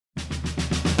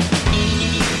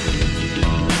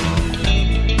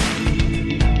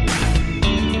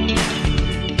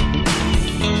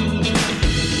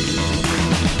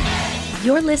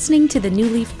You're listening to the New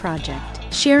Leaf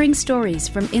Project, sharing stories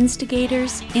from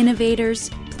instigators, innovators,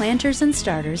 planters, and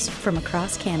starters from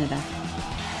across Canada.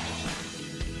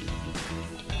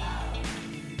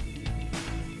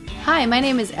 Hi, my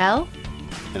name is Elle.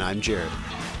 And I'm Jared.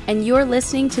 And you're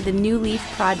listening to the New Leaf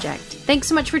Project. Thanks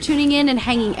so much for tuning in and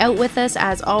hanging out with us.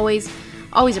 As always,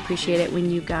 always appreciate it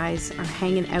when you guys are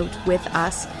hanging out with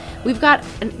us. We've got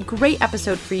a great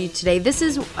episode for you today. This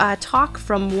is a talk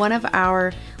from one of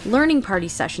our learning party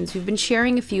sessions. We've been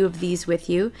sharing a few of these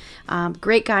with you.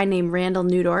 Great guy named Randell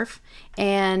Neudorf.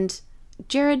 And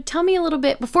Jared, tell me a little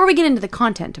bit, before we get into the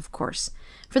content, of course,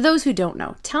 for those who don't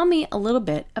know, tell me a little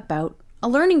bit about a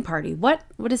learning party. What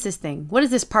is this thing? What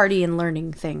is this party and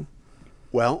learning thing?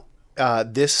 Well,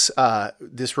 this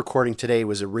recording today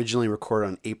was originally recorded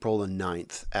on April the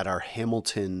 9th at our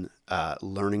Hamilton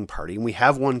learning party. And we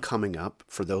have one coming up.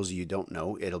 For those of you who don't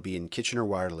know, it'll be in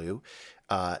Kitchener-Waterloo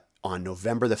on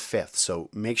November the 5th. So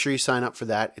make sure you sign up for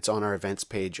that. It's on our events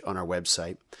page on our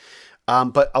website.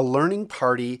 But a learning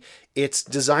party, it's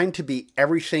designed to be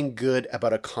everything good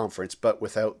about a conference, but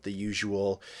without the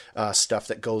usual stuff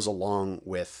that goes along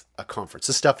with a conference,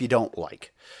 the stuff you don't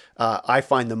like. I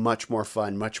find them much more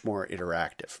fun, much more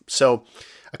interactive. So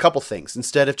a couple things.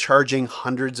 Instead of charging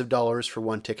hundreds of dollars for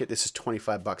one ticket, this is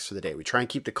 $25 for the day. We try and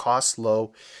keep the costs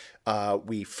low.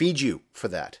 We feed you for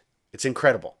that. It's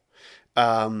incredible.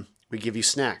 We give you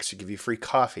snacks. We give you free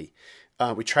coffee.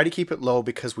 We try to keep it low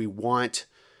because we want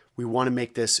to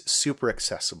make this super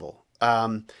accessible.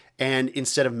 And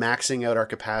instead of maxing out our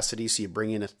capacity, so you bring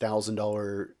in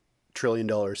 $1,000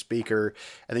 trillion-dollar speaker,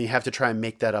 and then you have to try and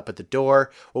make that up at the door,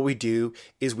 what we do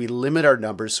is we limit our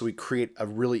numbers, so we create a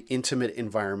really intimate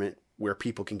environment where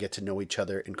people can get to know each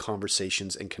other and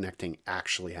conversations and connecting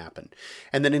actually happen.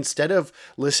 And then instead of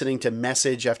listening to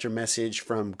message after message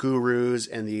from gurus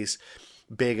and these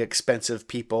big expensive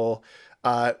people,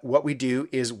 what we do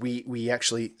is we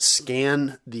actually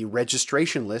scan the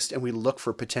registration list and we look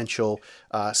for potential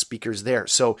speakers there.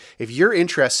 So if you're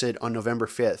interested on November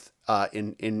 5th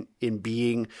in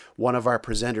being one of our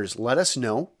presenters, let us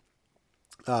know.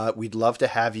 We'd love to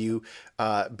have you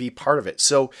be part of it.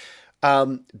 So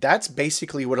that's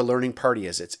basically what a learning party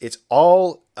is. It's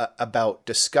all about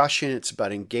discussion. It's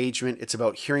about engagement. It's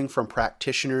about hearing from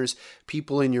practitioners,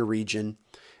 people in your region.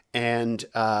 And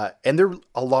they're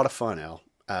a lot of fun, Al.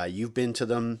 You've been to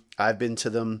them. I've been to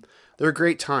them. They're a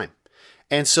great time.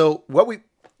 And so what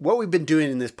we've been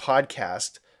doing in this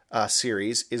podcast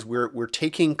series is we're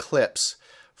taking clips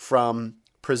from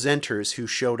presenters who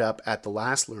showed up at the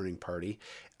last learning party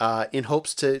in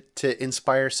hopes to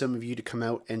inspire some of you to come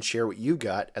out and share what you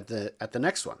got at the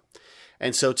next one.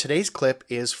 And so today's clip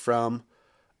is from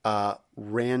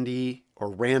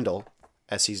Randell,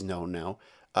 as he's known now.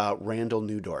 Randell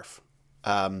Neudorf.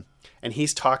 And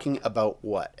he's talking about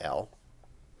what, Elle?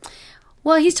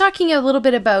 Well, he's talking a little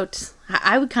bit about,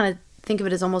 I would kind of think of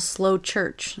it as almost slow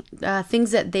church,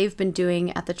 things that they've been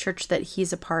doing at the church that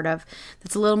he's a part of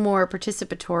that's a little more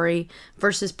participatory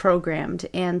versus programmed,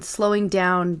 and slowing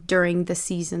down during the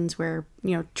seasons where,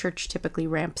 church typically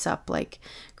ramps up, like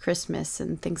Christmas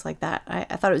and things like that.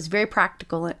 I thought it was very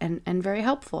practical and very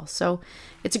helpful. So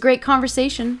it's a great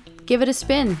conversation. Give it a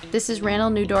spin. This is Randell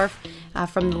Neudorf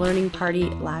from the Learning Party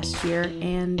last year,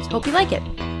 and hope you like it.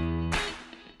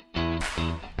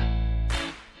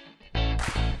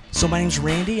 So my name's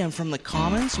Randy. I'm from the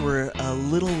Commons. We're a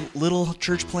little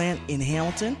church plant in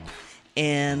Hamilton,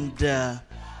 and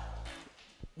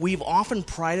we've often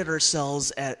prided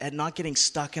ourselves at not getting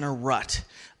stuck in a rut.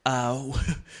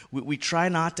 We try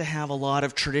not to have a lot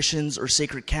of traditions or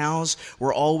sacred cows.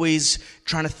 We're always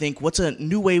trying to think, what's a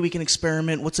new way we can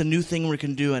experiment? What's a new thing we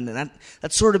can do? And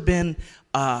that's sort of been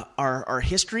our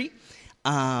history.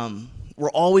 We're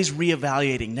always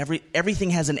reevaluating. Everything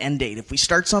has an end date. If we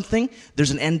start something, there's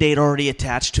an end date already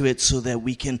attached to it so that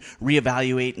we can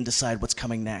reevaluate and decide what's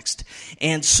coming next.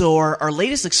 And so our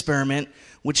latest experiment,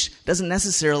 which doesn't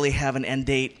necessarily have an end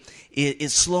date,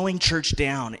 is slowing church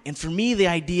down. And for me, the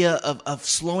idea of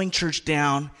slowing church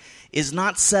down is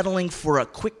not settling for a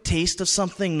quick taste of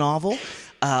something novel,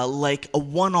 like a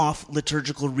one-off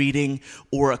liturgical reading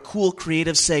or a cool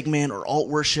creative segment or alt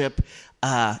worship.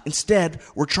 Instead,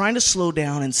 we're trying to slow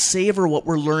down and savor what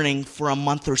we're learning for a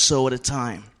month or so at a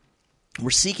time. We're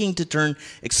seeking to turn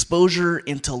exposure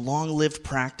into long-lived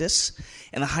practice,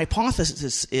 and the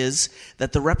hypothesis is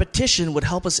that the repetition would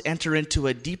help us enter into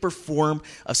a deeper form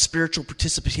of spiritual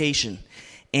participation.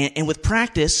 And with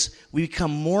practice, we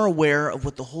become more aware of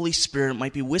what the Holy Spirit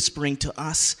might be whispering to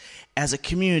us as a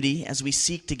community as we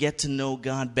seek to get to know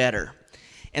God better.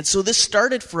 And so this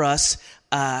started for us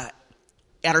at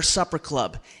our supper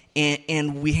club.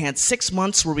 And we had 6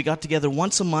 months where we got together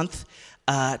once a month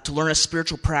to learn a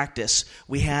spiritual practice.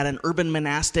 We had an urban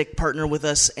monastic partner with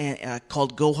us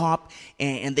called Go Hop,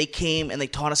 and they came and they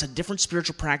taught us a different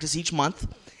spiritual practice each month.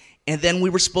 And then we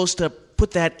were supposed to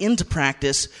put that into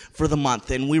practice for the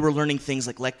month. And we were learning things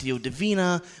like Lectio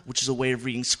Divina, which is a way of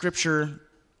reading Scripture,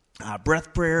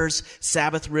 breath prayers,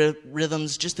 Sabbath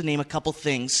rhythms, just to name a couple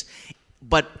things.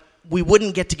 But we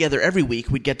wouldn't get together every week.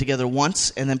 We'd get together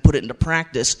once and then put it into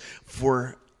practice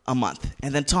for a month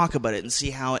and then talk about it and see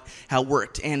how it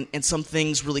worked. And some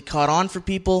things really caught on for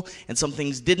people and some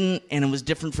things didn't, and it was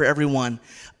different for everyone.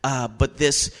 But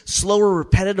this slower,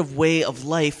 repetitive way of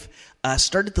life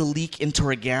started to leak into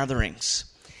our gatherings.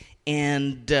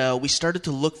 And we started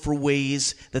to look for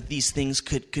ways that these things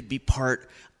could be part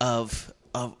of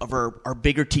our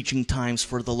bigger teaching times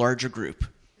for the larger group.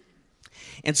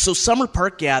 And so summer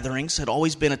park gatherings had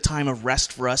always been a time of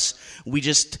rest for us. We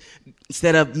just,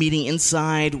 instead of meeting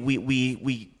inside,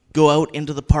 we go out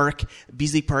into the park,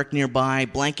 Beasley Park nearby,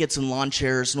 blankets and lawn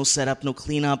chairs, no setup, no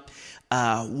cleanup.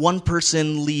 One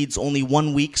person leads only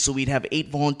 1 week, so we'd have 8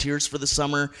 volunteers for the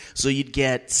summer, so you'd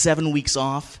get 7 weeks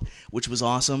off, which was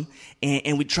awesome.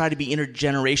 And we'd try to be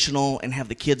intergenerational and have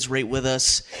the kids right with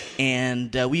us.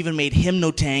 And we even made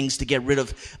hymnotangs to get rid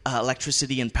of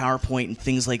electricity and PowerPoint and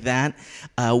things like that.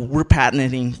 We're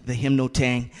patenting the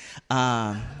hymnotang.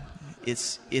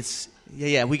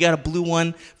 Yeah, we got a blue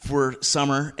one for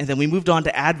summer, and then we moved on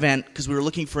to Advent because we were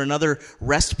looking for another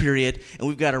rest period, and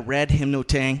we've got a red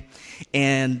hymnotang,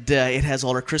 and it has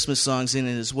all our Christmas songs in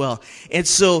it as well. And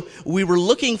so we were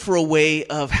looking for a way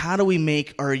of how do we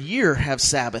make our year have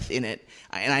Sabbath in it.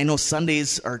 And I know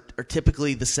Sundays are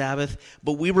typically the Sabbath,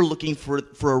 but we were looking for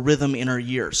a rhythm in our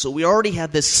year. So we already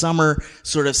had this summer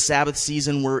sort of Sabbath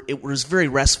season where it was very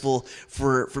restful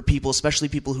for people, especially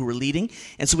people who were leading.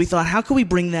 And so we thought, how can we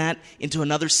bring that into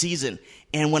another season?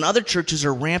 And when other churches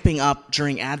are ramping up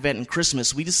during Advent and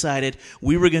Christmas, we decided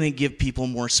we were going to give people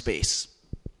more space.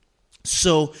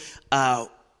 So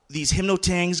these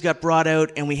hymnotangs got brought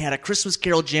out, and we had a Christmas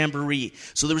Carol Jamboree.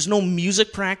 So there was no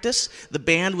music practice. The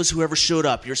band was whoever showed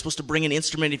up. You were supposed to bring an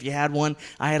instrument if you had one.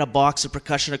 I had a box of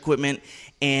percussion equipment,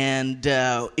 and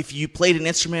if you played an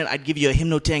instrument, I'd give you a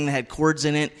hymnotang that had chords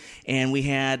in it, and we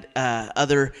had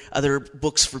other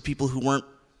books for people who weren't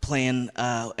playing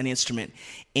an instrument.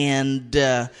 And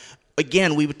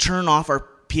again, we would turn off our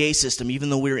PA system. Even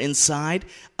though we were inside,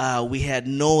 we had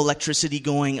no electricity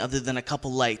going other than a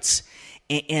couple lights.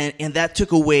 And that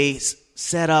took away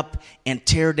set up and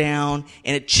tear down,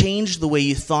 and it changed the way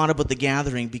you thought about the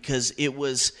gathering because it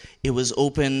was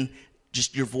open,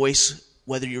 just your voice,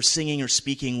 whether you're singing or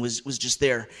speaking, was just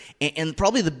there. And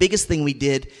probably the biggest thing we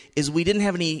did is we didn't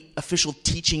have any official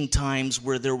teaching times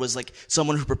where there was like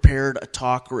someone who prepared a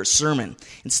talk or a sermon.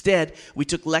 Instead, we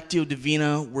took Lectio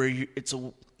Divina, where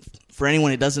for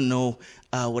anyone who doesn't know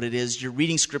what it is, you're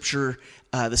reading Scripture,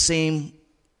 the same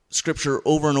Scripture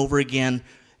over and over again,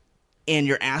 and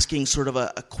you're asking sort of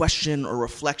a question or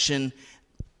reflection,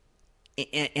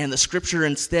 and the Scripture,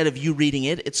 instead of you reading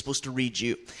it, it's supposed to read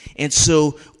you. And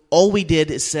so all we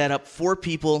did is set up 4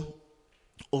 people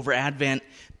over Advent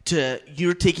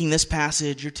you're taking this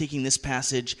passage,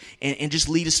 and just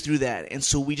lead us through that. And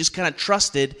so we just kind of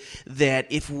trusted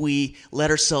that if we let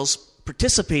ourselves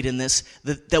participate in this,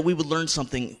 that we would learn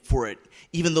something for it,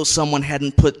 even though someone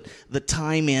hadn't put the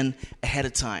time in ahead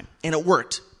of time. And it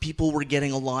worked. People were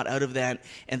getting a lot out of that,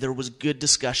 and there was good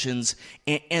discussions,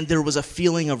 and there was a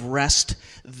feeling of rest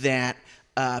that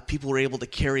people were able to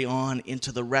carry on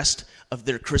into the rest of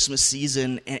their Christmas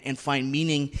season and find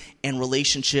meaning and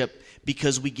relationship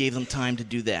because we gave them time to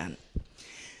do that.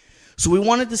 So we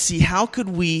wanted to see how could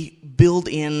we build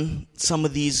in some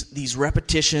of these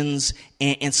repetitions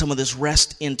and some of this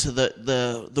rest into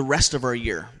the rest of our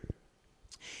year.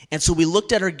 And so we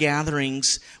looked at our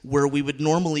gatherings where we would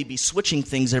normally be switching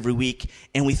things every week,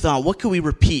 and we thought, what could we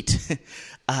repeat?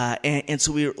 And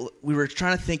so we were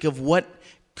trying to think of what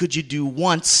could you do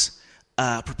once,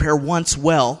 prepare once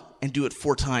well, and do it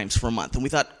 4 times for a month. And we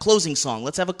thought, closing song.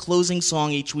 Let's have a closing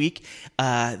song each week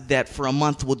that for a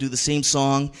month we'll do the same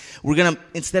song. We're going to,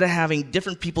 instead of having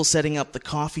different people setting up the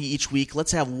coffee each week,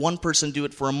 let's have one person do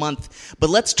it for a month. But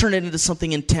let's turn it into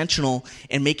something intentional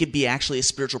and make it be actually a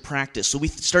spiritual practice. So we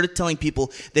started telling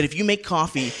people that if you make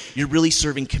coffee, you're really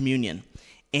serving communion.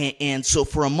 And so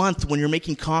for a month, when you're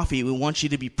making coffee, we want you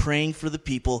to be praying for the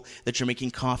people that you're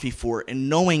making coffee for and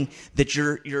knowing that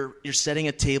you're setting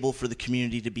a table for the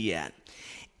community to be at.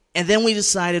 And then we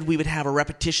decided we would have a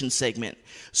repetition segment.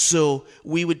 So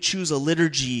we would choose a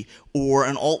liturgy or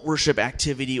an alt worship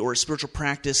activity or a spiritual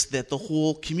practice that the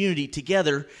whole community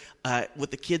together,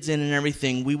 with the kids in and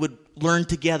everything, we would learn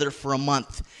together for a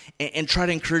month and try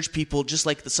to encourage people, just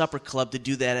like the Supper Club, to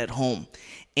do that at home.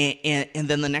 And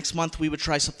then the next month we would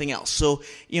try something else. So,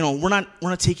 we're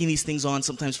not taking these things on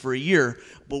sometimes for a year,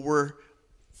 but we're,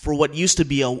 for what used to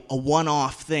be a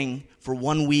one-off thing for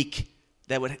 1 week,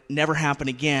 that would never happen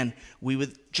again, we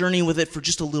would journey with it for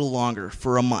just a little longer,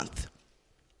 for a month.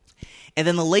 And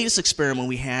then the latest experiment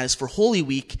we had is for Holy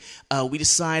Week, we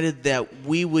decided that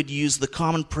we would use the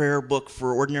Common Prayer book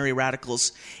for ordinary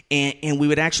radicals, and we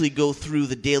would actually go through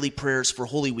the daily prayers for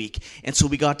Holy Week. And so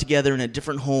we got together in a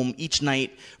different home each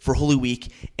night for Holy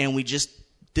Week, and we just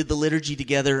did the liturgy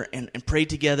together and prayed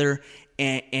together.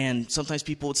 And sometimes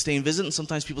people would stay and visit, and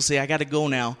sometimes people say, I got to go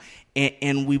now.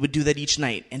 And we would do that each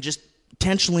night, and just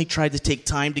intentionally tried to take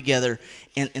time together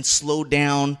and slow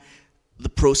down the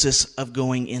process of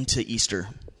going into Easter.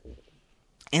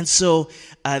 And so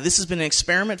this has been an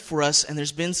experiment for us, and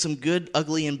there's been some good,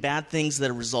 ugly, and bad things that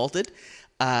have resulted,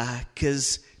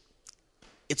 because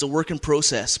it's a work in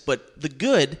process. But the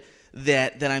good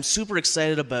that I'm super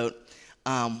excited about,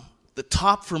 the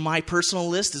top for my personal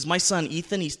list is my son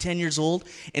Ethan. He's 10 years old,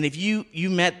 and if you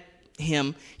met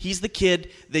him, he's the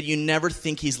kid that you never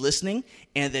think he's listening,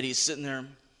 and that he's sitting there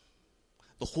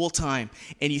the whole time,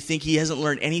 and you think he hasn't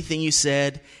learned anything you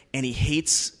said, and he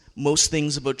hates most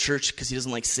things about church because he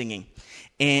doesn't like singing.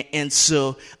 And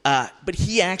so, but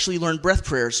he actually learned breath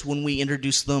prayers when we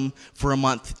introduced them for a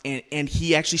month, and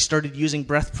he actually started using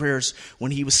breath prayers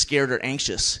when he was scared or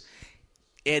anxious.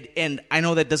 And I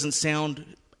know that doesn't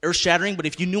sound earth-shattering, but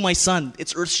if you knew my son,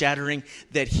 it's earth-shattering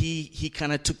that he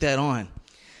kind of took that on.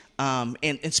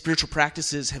 And spiritual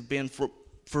practices have been,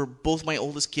 for both my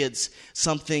oldest kids,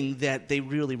 something that they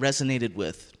really resonated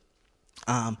with.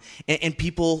 And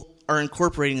people are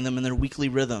incorporating them in their weekly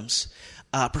rhythms.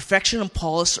 Perfection and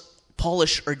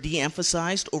polish are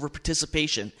de-emphasized over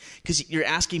participation, because you're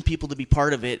asking people to be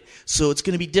part of it, so it's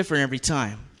going to be different every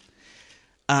time.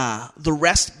 The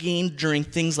rest gained during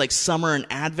things like summer and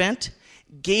Advent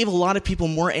gave a lot of people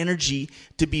more energy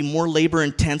to be more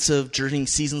labor-intensive during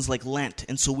seasons like Lent.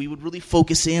 And so we would really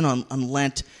focus in on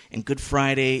Lent and Good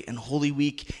Friday and Holy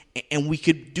Week, and we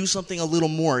could do something a little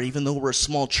more, even though we're a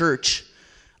small church,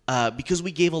 because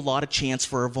we gave a lot of chance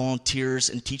for our volunteers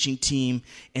and teaching team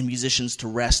and musicians to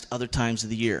rest other times of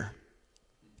the year.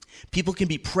 People can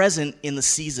be present in the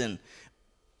season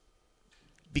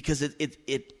because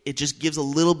it just gives a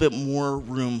little bit more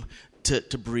room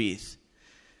to breathe.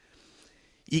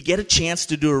 You get a chance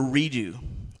to do a redo.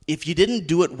 If you didn't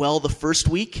do it well the first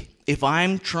week, if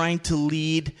I'm trying to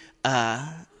lead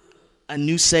a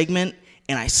new segment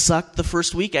and I sucked the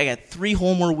first week, I got 3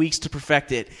 whole more weeks to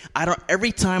perfect it.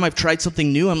 Every time I've tried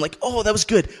something new, I'm like, oh, that was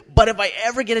good. But if I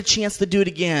ever get a chance to do it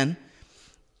again,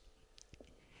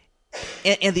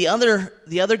 and the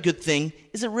other good thing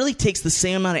is it really takes the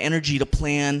same amount of energy to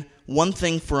plan one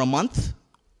thing for a month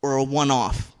or a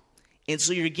one-off. And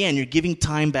so you're giving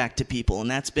time back to people, and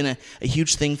that's been a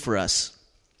huge thing for us.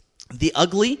 The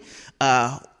ugly,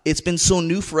 it's been so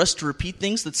new for us to repeat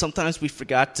things that sometimes we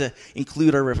forgot to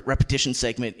include our repetition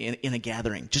segment in a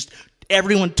gathering. Just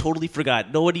everyone totally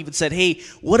forgot. No one even said, hey,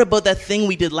 what about that thing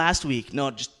we did last week?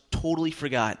 No, just totally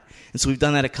forgot. And so we've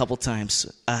done that a couple times.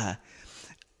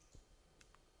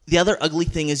 The other ugly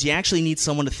thing is you actually need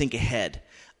someone to think ahead.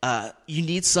 You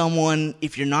need someone,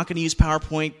 if you're not going to use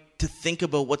PowerPoint, to think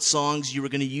about what songs you were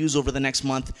going to use over the next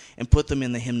month and put them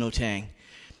in the hymnotang.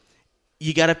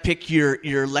 You got to pick your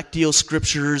Lectio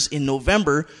scriptures in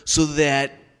November so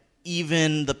that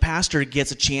even the pastor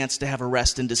gets a chance to have a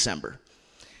rest in December.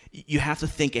 You have to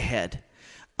think ahead.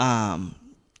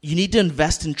 You need to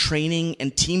invest in training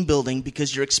and team building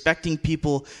because you're expecting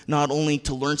people not only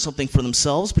to learn something for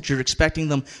themselves, but you're expecting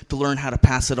them to learn how to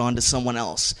pass it on to someone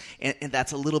else. And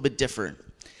that's a little bit different.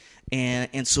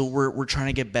 And so we're trying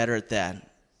to get better at that.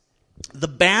 The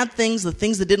bad things, the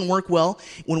things that didn't work well,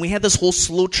 when we had this whole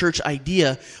slow church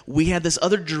idea, we had this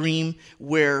other dream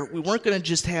where we weren't going to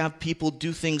just have people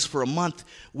do things for a month.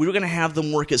 We were going to have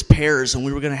them work as pairs, and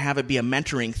we were going to have it be a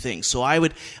mentoring thing. So I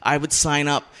would sign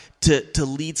up to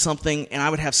lead something, and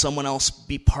I would have someone else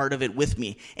be part of it with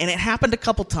me. And it happened a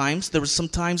couple times. There was some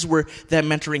times where that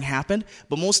mentoring happened,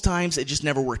 but most times it just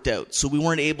never worked out. So we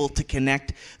weren't able to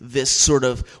connect this sort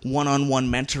of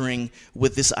one-on-one mentoring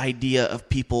with this idea of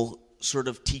people sort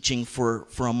of teaching for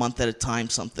a month at a time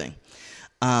something.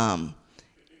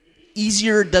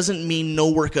 Easier doesn't mean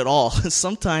no work at all.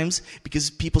 Sometimes,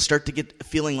 because people start to get a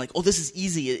feeling like, oh, this is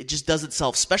easy, it just does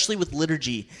itself, especially with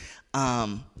liturgy.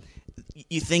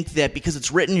 You think that because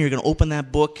it's written, you're going to open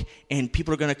that book and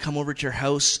people are going to come over to your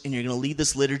house and you're going to lead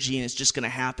this liturgy and it's just going to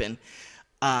happen.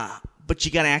 But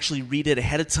you got to actually read it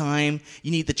ahead of time.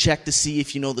 You need to check to see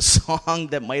if you know the song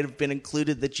that might have been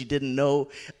included that you didn't know.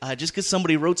 Just because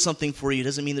somebody wrote something for you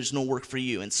doesn't mean there's no work for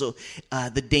you. And so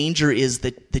the danger is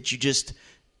that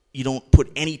you don't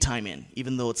put any time in,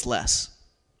 even though it's less.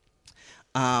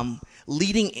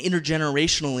 Leading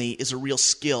intergenerationally is a real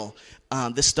skill.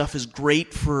 This stuff is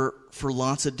great for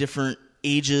lots of different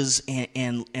ages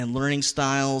and learning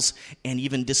styles and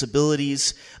even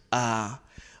disabilities.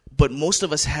 But most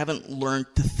of us haven't learned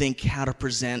to think how to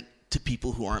present to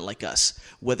people who aren't like us,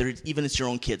 whether even it's your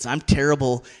own kids. I'm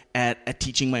terrible at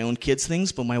teaching my own kids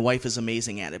things, but my wife is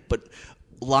amazing at it. But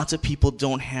lots of people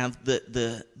don't have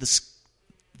the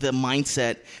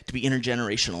mindset to be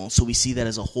intergenerational, so we see that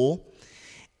as a whole.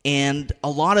 And a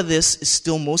lot of this is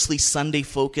still mostly Sunday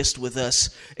focused with us,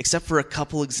 except for a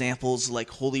couple examples like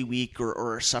Holy Week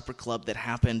or a supper club that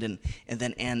happened and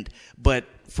then end. But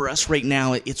for us right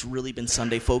now, it's really been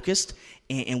Sunday focused,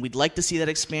 and we'd like to see that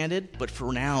expanded. But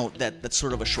for now, that's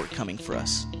sort of a shortcoming for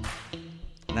us.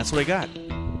 And that's what I got.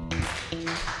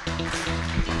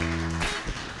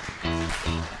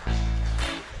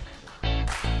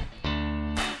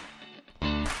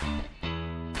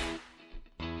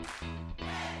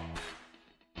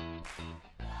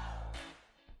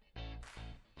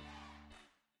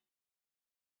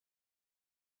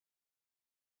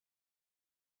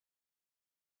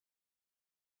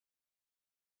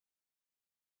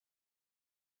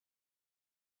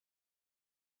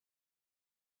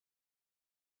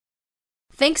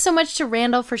 Thanks so much to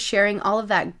Randell for sharing all of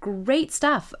that great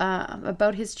stuff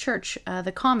about his church,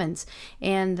 the Commons,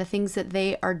 and the things that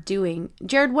they are doing.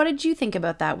 Jared, what did you think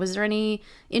about that? Was there any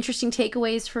interesting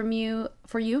takeaways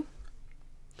for you?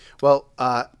 Well,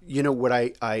 what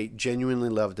I genuinely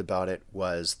loved about it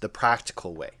was the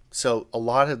practical way. So a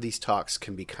lot of these talks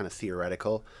can be kind of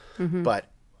theoretical,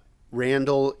 but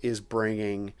Randell is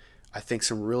bringing, I think,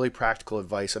 some really practical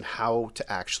advice on how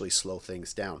to actually slow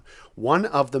things down. One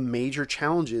of the major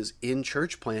challenges in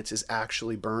church plants is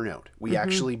actually burnout. We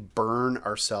actually burn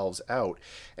ourselves out.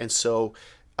 And so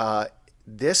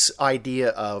this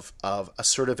idea of a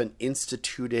sort of an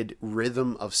instituted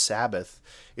rhythm of Sabbath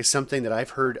is something that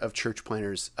I've heard of church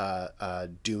planters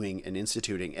doing and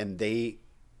instituting, and they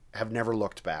have never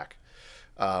looked back.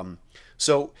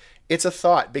 So it's a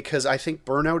thought, because I think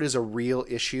burnout is a real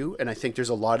issue, and I think there's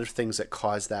a lot of things that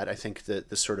cause that. I think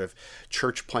the sort of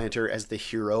church planter as the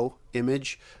hero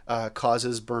image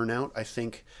causes burnout. I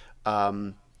think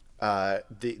the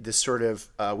sort of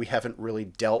we haven't really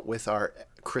dealt with our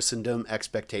Christendom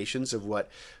expectations of what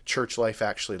church life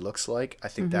actually looks like. I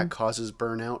think that causes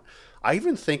burnout. I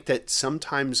even think that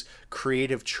sometimes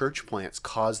creative church plants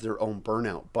cause their own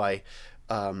burnout by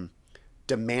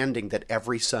demanding that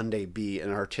every Sunday be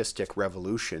an artistic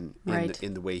revolution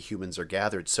in the way humans are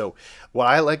gathered. So what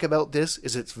I like about this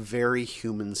is it's very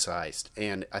human-sized,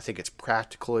 and I think it's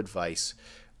practical advice.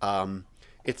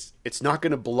 It's not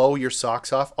going to blow your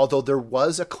socks off, although there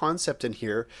was a concept in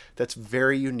here that's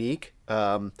very unique,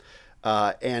 and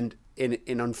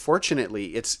unfortunately,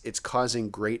 it's causing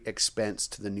great expense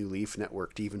to the New Leaf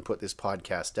Network to even put this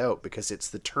podcast out, because it's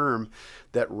the term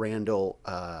that Randell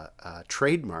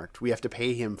trademarked. We have to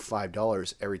pay him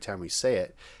 $5 every time we say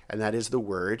it, and that is the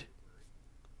word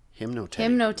hymnotang.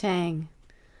 Hymnotang.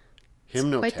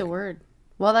 Quite the word.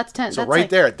 Well, that's 10. So that's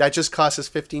there, that just cost us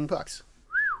 $15.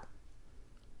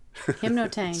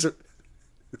 Hymnotang. So,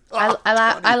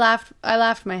 I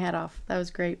laughed my head off. That was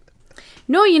great.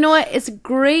 No, you know what? It's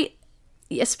great,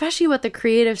 especially with the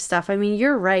creative stuff. I mean,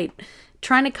 you're right.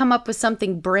 Trying to come up with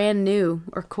something brand new,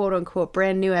 or quote unquote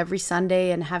brand new, every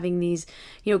Sunday, and having these,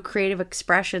 creative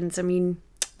expressions. I mean,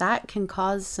 that can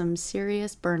cause some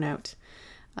serious burnout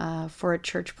for a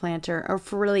church planter, or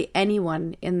for really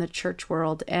anyone in the church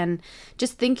world. And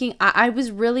just thinking, I was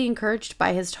really encouraged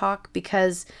by his talk,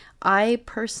 because I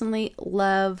personally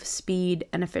love speed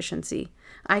and efficiency.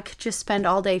 I could just spend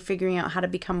all day figuring out how to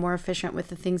become more efficient with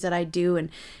the things that I do, and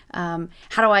how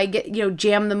do I get,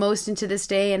 jam the most into this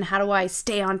day, and how do I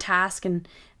stay on task, and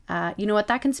you know what,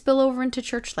 that can spill over into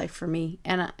church life for me,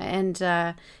 and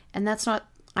that's not,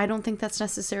 I don't think that's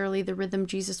necessarily the rhythm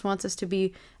Jesus wants us to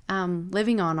be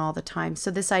living on all the time. So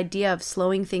this idea of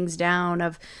slowing things down,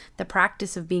 of the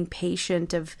practice of being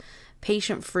patient, of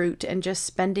patient fruit, and just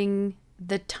spending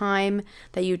the time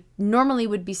that you normally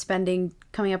would be spending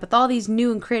coming up with all these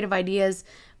new and creative ideas,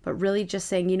 but really just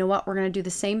saying, you know what, we're going to do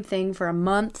the same thing for a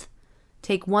month,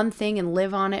 take one thing and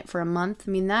live on it for a month.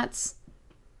 I mean, that's,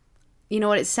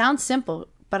 it sounds simple,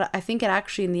 but I think it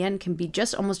actually in the end can be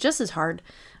almost just as hard,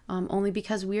 only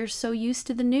because we're so used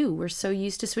to the new. We're so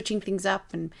used to switching things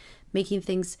up and making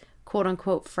things quote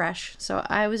unquote fresh. So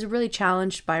I was really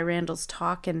challenged by Randall's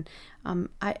talk, and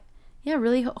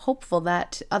really hopeful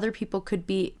that other people could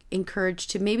be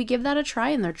encouraged to maybe give that a try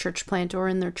in their church plant or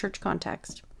in their church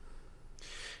context.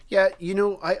 Yeah,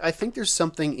 I think there's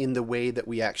something in the way that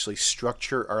we actually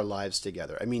structure our lives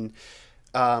together. I mean,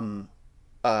 and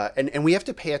we have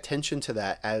to pay attention to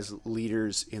that as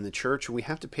leaders in the church. We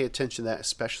have to pay attention to that,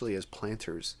 especially as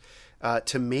planters,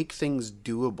 to make things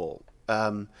doable.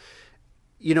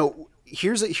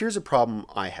 Here's a problem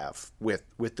I have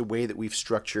with the way that we've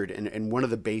structured and one of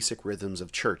the basic rhythms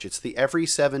of church. It's the every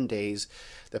 7 days,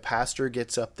 the pastor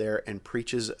gets up there and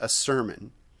preaches a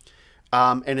sermon.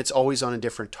 And it's always on a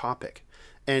different topic.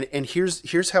 And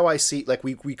here's how I see, like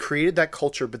we created that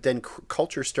culture, but then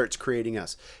culture starts creating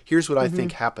us. Here's what I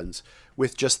think happens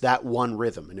with just that one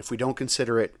rhythm. And if we don't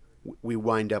consider it, we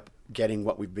wind up getting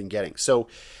what we've been getting. So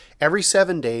every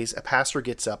 7 days, a pastor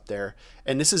gets up there,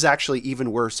 and this is actually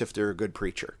even worse if they're a good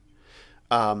preacher.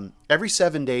 Every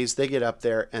 7 days, they get up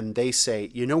there and they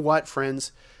say, you know what,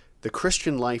 friends, the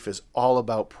Christian life is all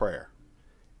about prayer.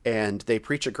 And they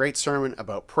preach a great sermon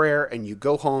about prayer, and you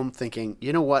go home thinking,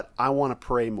 you know what, I want to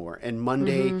pray more. And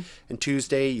Monday and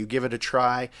Tuesday, you give it a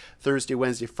try. Thursday,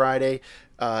 Wednesday, Friday,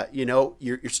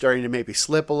 you're starting to maybe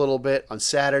slip a little bit. On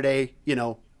Saturday,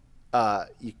 you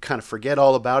kind of forget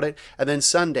all about it. And then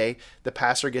Sunday, the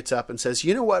pastor gets up and says,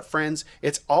 you know what, friends,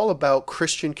 it's all about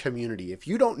Christian community. If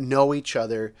you don't know each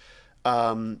other,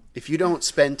 if you don't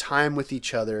spend time with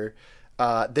each other,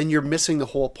 then you're missing the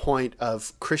whole point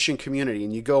of Christian community.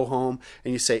 And you go home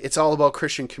and you say, it's all about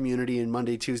Christian community, and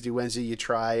Monday, Tuesday, Wednesday, you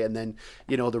try. And then,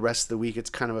 the rest of the week,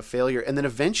 it's kind of a failure. And then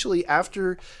eventually,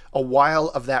 after a while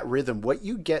of that rhythm, what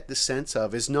you get the sense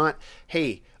of is not,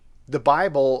 hey, the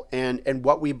Bible and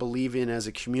what we believe in as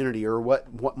a community, or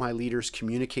what my leaders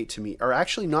communicate to me, are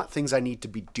actually not things I need to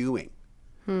be doing.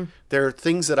 They're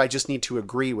things that I just need to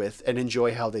agree with and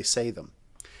enjoy how they say them.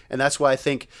 And that's why I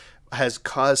think has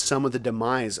caused some of the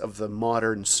demise of the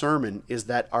modern sermon, is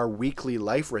that our weekly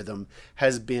life rhythm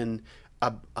has been,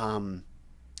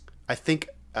 I think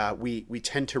we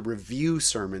tend to review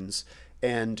sermons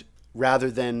and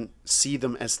rather than see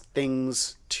them as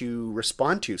things to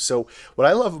respond to. So what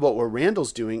I love about what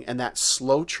Randall's doing and that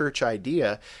slow church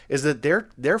idea is that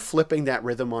they're flipping that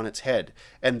rhythm on its head,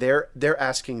 and they're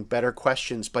asking better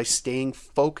questions by staying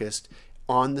focused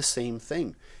on the same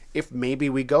thing. If maybe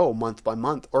we go month by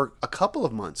month or a couple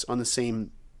of months on the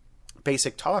same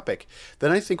basic topic,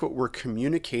 then I think what we're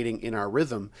communicating in our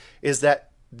rhythm is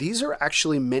that these are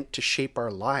actually meant to shape our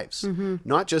lives,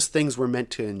 not just things we're meant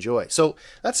to enjoy. So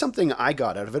that's something I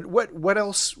got out of it. What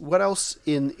else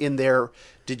in there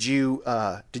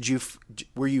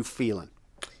were you feeling?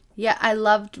 Yeah,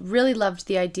 I really loved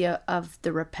the idea of the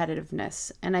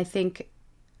repetitiveness. And I think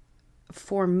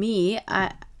for me,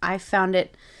 I found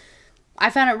it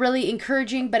really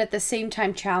encouraging, but at the same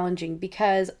time challenging,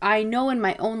 because I know in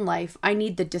my own life, I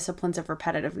need the disciplines of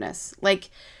repetitiveness. Like,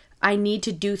 I need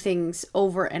to do things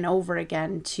over and over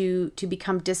again to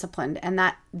become disciplined. And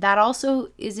that also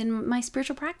is in my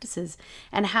spiritual practices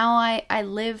and how I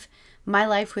live my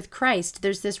life with Christ.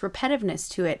 There's this repetitiveness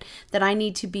to it that I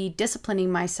need to be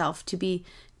disciplining myself to be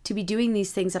doing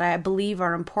these things that I believe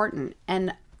are important.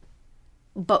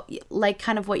 But like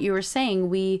kind of what you were saying,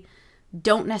 we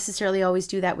don't necessarily always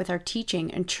do that with our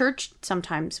teaching, and church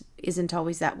sometimes isn't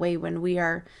always that way when we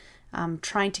are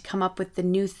trying to come up with the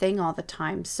new thing all the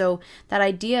time. So that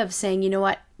idea of saying, you know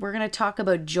what, we're going to talk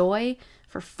about joy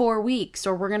for 4 weeks,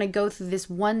 or we're going to go through this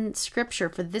one scripture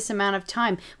for this amount of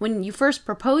time. When you first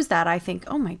propose that, I think,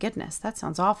 oh my goodness, that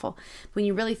sounds awful. When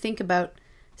you really think about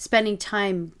spending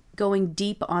time going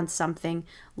deep on something,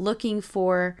 looking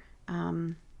for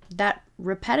that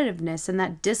repetitiveness and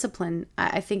that discipline,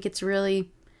 I think it's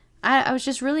really, I was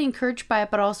just really encouraged by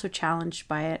it, but also challenged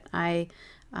by it.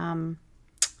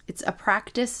 It's a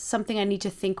practice, something I need to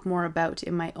think more about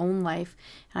in my own life.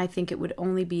 And I think it would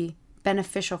only be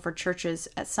beneficial for churches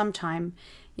at some time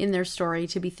in their story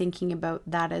to be thinking about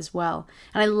that as well.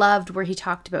 And I loved where he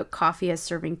talked about coffee as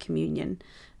serving communion.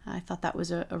 I thought that was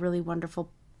a really wonderful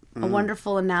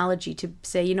analogy to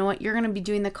say, you know what, you're going to be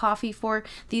doing the coffee for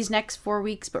these next 4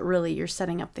 weeks, but really you're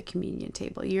setting up the communion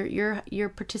table. You're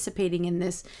participating in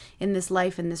this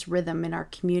life, in this rhythm in our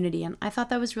community. And I thought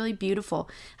that was really beautiful.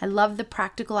 I love the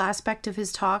practical aspect of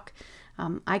his talk.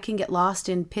 I can get lost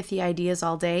in pithy ideas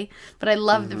all day, but I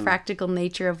love the practical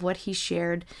nature of what he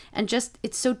shared. And just,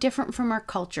 it's so different from our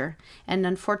culture. And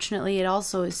unfortunately, it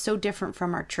also is so different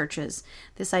from our churches.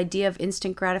 This idea of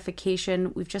instant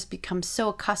gratification, we've just become so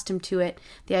accustomed to it.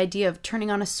 The idea of turning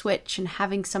on a switch and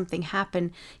having something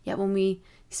happen. Yet when we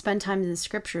spend time in the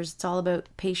scriptures, it's all about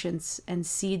patience and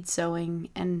seed sowing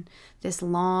and this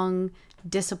long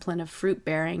discipline of fruit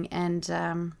bearing. And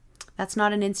that's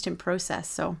not an instant process.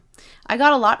 So I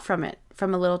got a lot from it,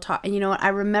 from a little talk. And you know what? I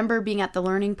remember being at the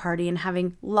learning party and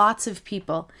having lots of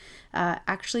people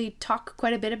actually talk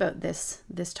quite a bit about this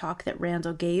talk that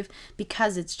Randell gave,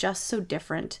 because it's just so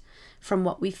different from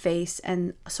what we face,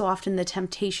 and so often the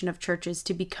temptation of churches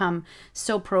to become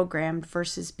so programmed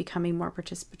versus becoming more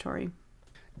participatory.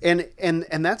 And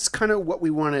that's kind of what we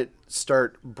want to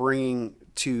start bringing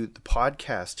to the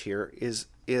podcast here is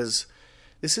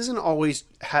this doesn't always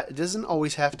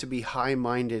have to be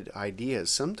high-minded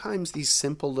ideas. Sometimes these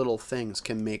simple little things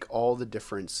can make all the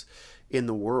difference in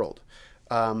the world.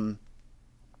 In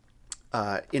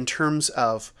terms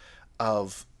of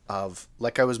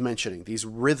like I was mentioning, these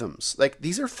rhythms, like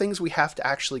these are things we have to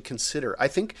actually consider. I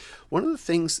think one of the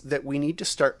things that we need to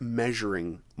start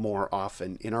measuring more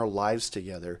often in our lives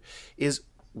together is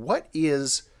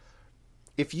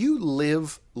if you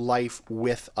live life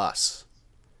with us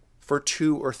for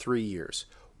 2 or 3 years,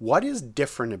 what is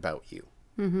different about you?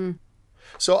 Mm-hmm.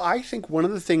 So I think one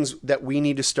of the things that we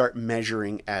need to start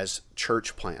measuring as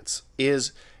church plants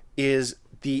is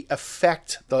the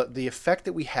effect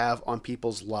that we have on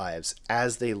people's lives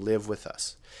as they live with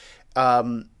us.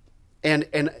 And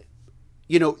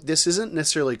you know, this isn't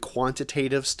necessarily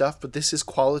quantitative stuff, but this is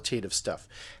qualitative stuff.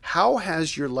 How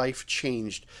has your life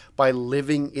changed by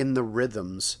living in the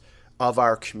rhythms of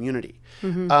our community?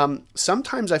 Mm-hmm.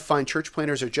 Sometimes I find church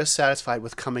planters are just satisfied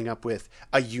with coming up with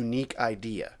a unique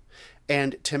idea.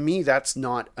 And to me, that's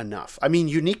not enough. I mean,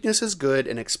 uniqueness is good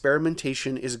and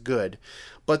experimentation is good,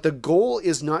 but the goal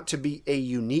is not to be a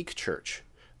unique church.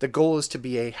 The goal is to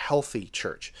be a healthy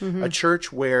church, mm-hmm. a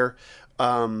church where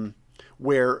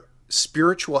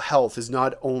spiritual health is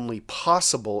not only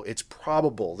possible, it's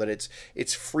probable, that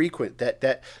it's frequent,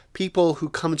 that people who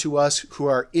come to us who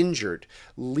are injured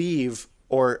leave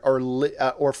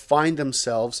or find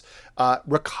themselves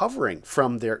recovering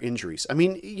from their injuries. I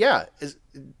mean, yeah,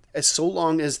 as so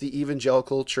long as the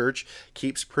evangelical church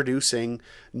keeps producing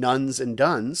nuns and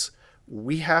duns,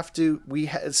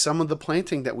 some of the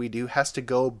planting that we do has to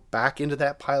go back into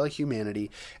that pile of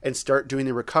humanity and start doing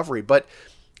the recovery. But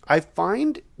I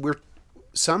find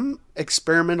some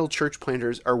experimental church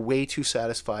planters are way too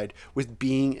satisfied with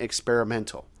being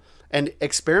experimental. And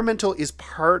experimental is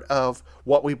part of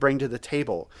what we bring to the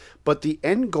table. But the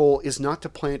end goal is not to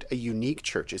plant a unique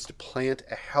church, it's to plant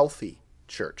a healthy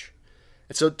church.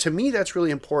 And so to me, that's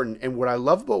really important. And what I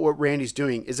love about what Randy's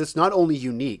doing is it's not only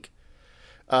unique,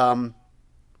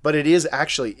 but it is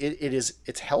actually,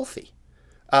 it's healthy.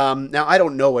 Now, I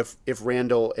don't know if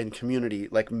Randell and community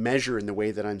like measure in the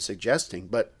way that I'm suggesting,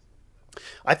 but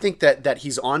I think that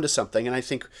he's onto something. And I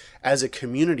think as a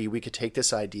community, we could take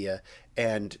this idea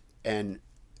and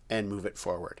move it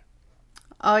forward.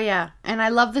 Oh, yeah. And I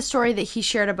love the story that he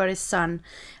shared about his son,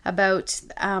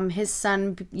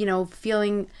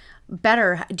 feeling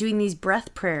better doing these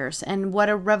breath prayers, and what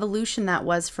a revolution that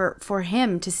was for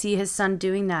him to see his son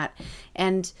doing that.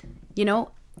 And, you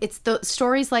know, it's the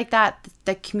stories like that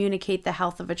that communicate the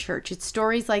health of a church. It's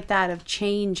stories like that of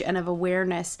change and of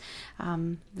awareness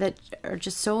that are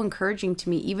just so encouraging to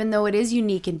me, even though it is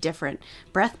unique and different.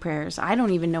 Breath prayers, I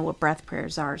don't even know what breath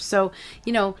prayers are. So,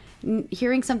 you know,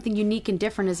 hearing something unique and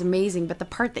different is amazing, but the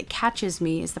part that catches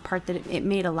me is the part that it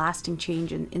made a lasting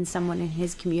change in someone in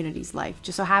his community's life.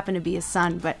 Just so happened to be his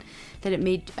son, but that it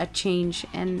made a change.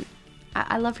 And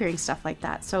I love hearing stuff like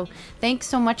that. So thanks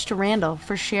so much to Randell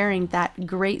for sharing that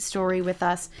great story with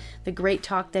us, the great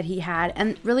talk that he had.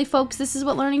 And really, folks, this is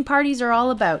what learning parties are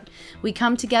all about. We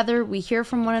come together, we hear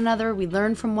from one another, we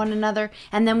learn from one another,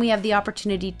 and then we have the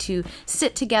opportunity to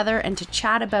sit together and to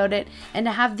chat about it and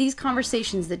to have these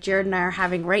conversations that Jared and I are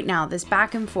having right now, this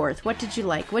back and forth. What did you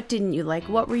like? What didn't you like?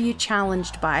 What were you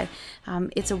challenged by?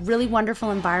 It's a really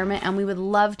wonderful environment, and we would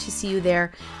love to see you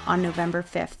there on November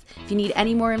 5th. If you need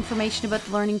any more information about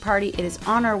the Learning Party, it is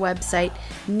on our website,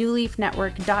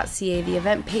 newleafnetwork.ca. The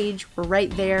event page, we're right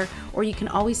there, or you can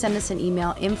always send us an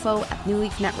email,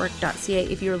 info@newleafnetwork.ca,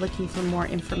 if you're looking for more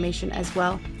information as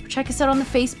well. Check us out on the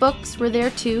Facebooks. We're there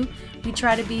too. We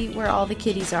try to be where all the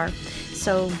kiddies are.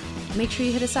 So make sure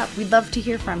you hit us up. We'd love to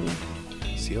hear from you.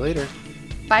 See you later.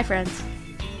 Bye, friends.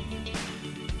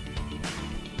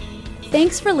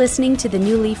 Thanks for listening to the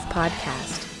New Leaf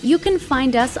Podcast. You can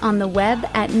find us on the web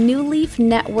at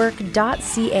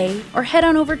newleafnetwork.ca or head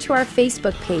on over to our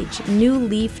Facebook page, New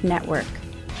Leaf Network.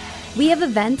 We have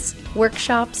events,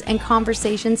 workshops, and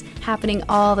conversations happening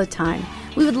all the time.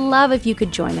 We would love if you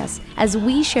could join us as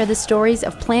we share the stories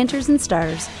of planters and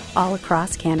starters all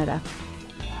across Canada.